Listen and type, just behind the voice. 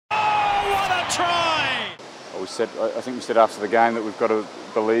try! I think we said after the game that we've got to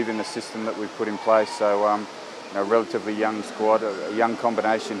believe in the system that we've put in place. So, relatively young squad, a young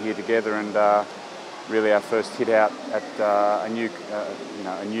combination here together, and really our first hit out at a new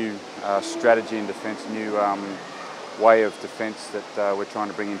strategy in defence, a new way of defence that we're trying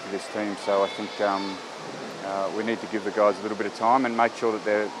to bring into this team. So I think we need to give the guys a little bit of time and make sure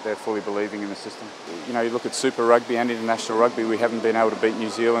that they're fully believing in the system. You look at Super Rugby and International Rugby, we haven't been able to beat New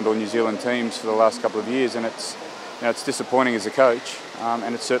Zealand or New Zealand teams for the last couple of years, and it's disappointing as a coach,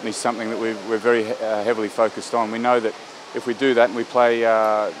 and it's certainly something that we're very heavily focused on. We know that if we do that and we play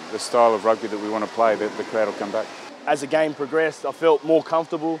the style of rugby that we want to play, the crowd will come back. As the game progressed, I felt more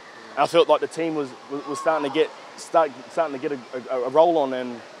comfortable. I felt like the team was starting to get a roll on,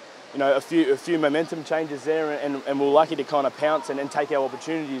 and a few momentum changes there, and we're lucky to kind of pounce and take our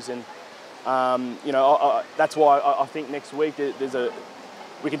opportunities. And that's why I think next week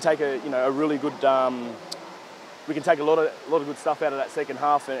we can take a really good. We can take a lot of good stuff out of that second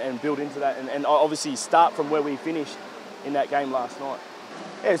half and build into that, and obviously start from where we finished in that game last night.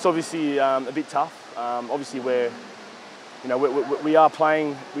 Yeah, it's obviously a bit tough. Obviously, we are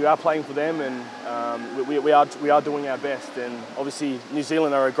playing for them, and we are doing our best. And obviously, New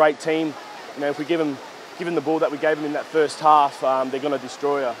Zealand are a great team. If we give them the ball that we gave them in that first half, they're going to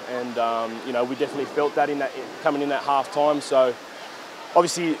destroy her. And we definitely felt that coming in that half time. So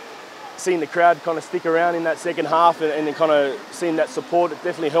obviously, seeing the crowd kind of stick around in that second half and then kind of seeing that support, it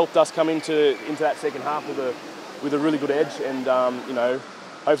definitely helped us come into that second half with a really good edge. And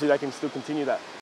hopefully they can still continue that.